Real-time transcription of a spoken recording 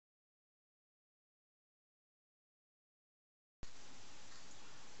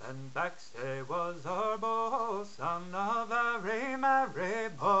And Backstay was our bosun, a very merry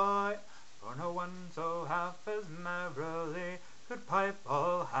boy, for no one so half as merrily could pipe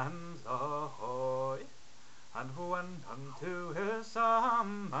all hands ahoy. And when unto his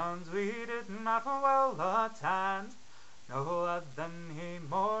summons we did not well attend, no lad than he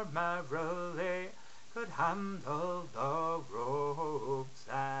more merrily could handle the rope's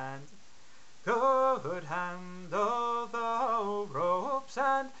end. Could handle the rope's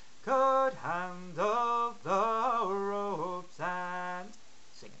end, could handle the rope's end.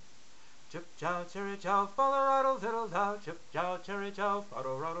 Singing. Chip chow cherry chow, follow roddle diddle dow, chip chow cherry chow,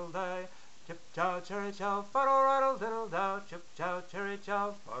 follow roddle day. Chip chow cherry chow, follow roddle diddle dow, chip chow cherry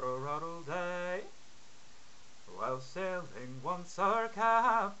chow, follow roddle day. While sailing once our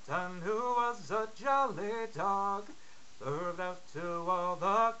captain, who was a jolly dog, served out to all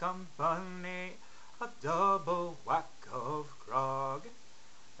the company a double whack of grog.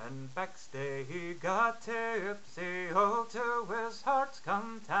 And Backstay he got tipsy, oh, to his heart's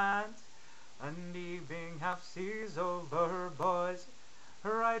content, and he being half seas over, boys,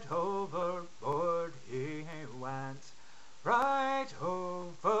 right overboard he went. Right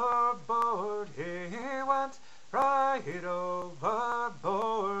overboard he went, right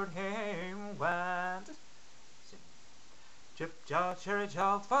overboard he went. Chip chow cherry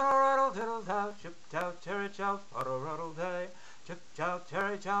chow, fuddle roddle diddle dow, chip chow cherry chow, fuddle roddle day. Chip chow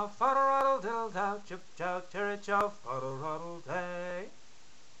cherry chow, fuddle roddle diddle dow, chip chow cherry chow, fuddle roddle day.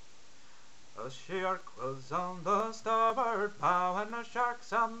 A shark was on the starboard bow, and no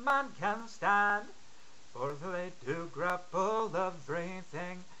sharks a man can stand, for they do grapple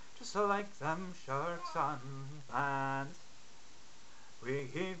everything, just like them sharks on land. We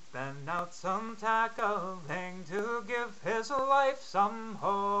heaved then out some tackling to give his life some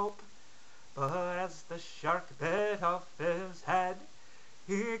hope, but as the shark bit off his head,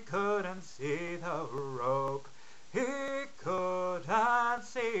 he couldn't see the rope. He couldn't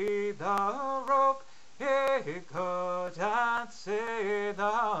see the rope. He couldn't see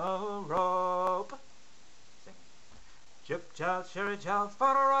the rope. Chip chow cherry chow,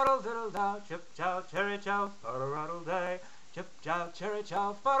 fuddle roddle diddle dow, chip chow cherry chow, fuddle roddle day. Chip chow cherry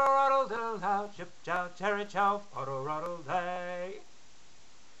chow, fuddle roddle diddle dow, chip chow cherry chow, fuddle roddle day.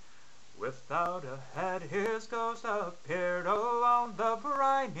 Without a head his ghost appeared along the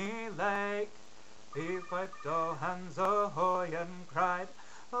briny lake. He wiped all hands ahoy and cried,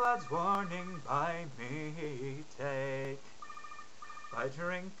 lads, warning by me take. By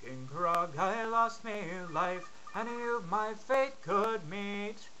drinking grog I lost me life, and you my fate could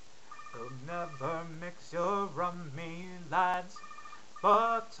meet. So never mix your rummy, lads,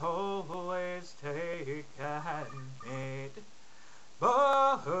 but always take and eat.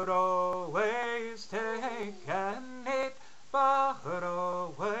 But always take and eat, but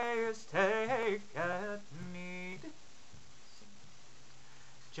always take and eat.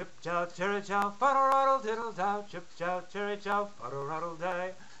 Chip chow cherry chow, fuddle roddle diddle dow, chip chow cherry chow, fuddle roddle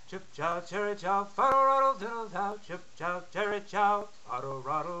day. Chip chow cherry chow, fuddle roddle diddle dow, chip chow cherry chow, fuddle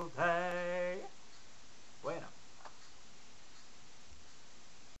roddle day.